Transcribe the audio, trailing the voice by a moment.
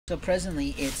So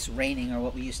presently it's raining, or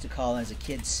what we used to call as a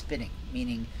kid spitting,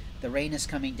 meaning the rain is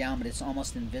coming down but it's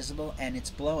almost invisible and it's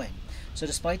blowing. So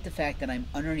despite the fact that I'm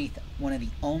underneath one of the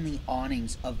only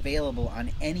awnings available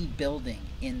on any building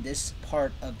in this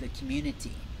part of the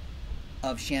community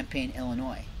of Champaign,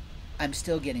 Illinois, I'm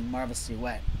still getting marvelously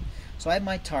wet. So I have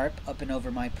my tarp up and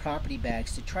over my property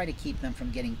bags to try to keep them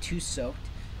from getting too soaked.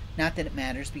 Not that it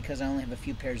matters, because I only have a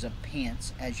few pairs of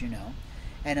pants, as you know.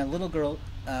 And a little girl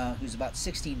who's about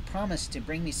 16 promised to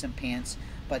bring me some pants,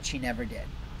 but she never did.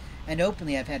 And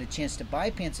openly, I've had a chance to buy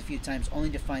pants a few times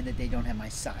only to find that they don't have my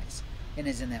size. And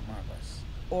isn't that marvelous?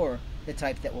 Or the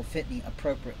type that will fit me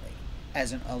appropriately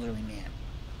as an elderly man.